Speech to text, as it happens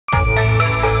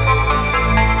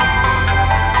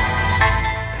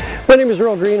My name is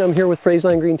Earl Green. I'm here with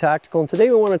Frazeline Green Tactical, and today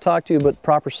we want to talk to you about the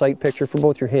proper sight picture for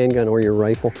both your handgun or your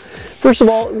rifle. First of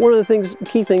all, one of the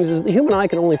key things is the human eye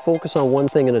can only focus on one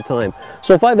thing at a time.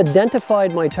 So if I've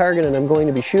identified my target and I'm going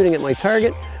to be shooting at my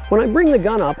target, when I bring the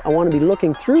gun up, I want to be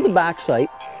looking through the back sight,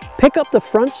 pick up the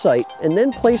front sight, and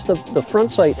then place the front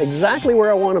sight exactly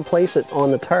where I want to place it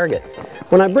on the target.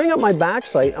 When I bring up my back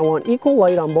sight, I want equal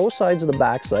light on both sides of the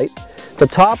back sight. The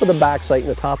top of the back sight and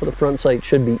the top of the front sight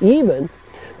should be even.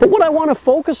 But what I want to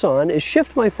focus on is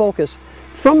shift my focus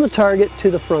from the target to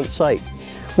the front sight.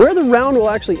 Where the round will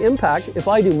actually impact, if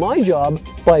I do my job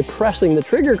by pressing the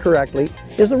trigger correctly,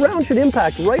 is the round should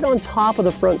impact right on top of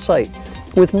the front sight.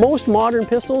 With most modern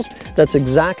pistols, that's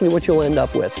exactly what you'll end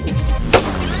up with.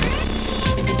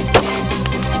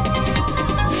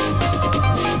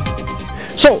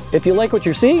 So, if you like what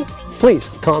you see, please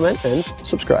comment and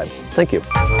subscribe. Thank you.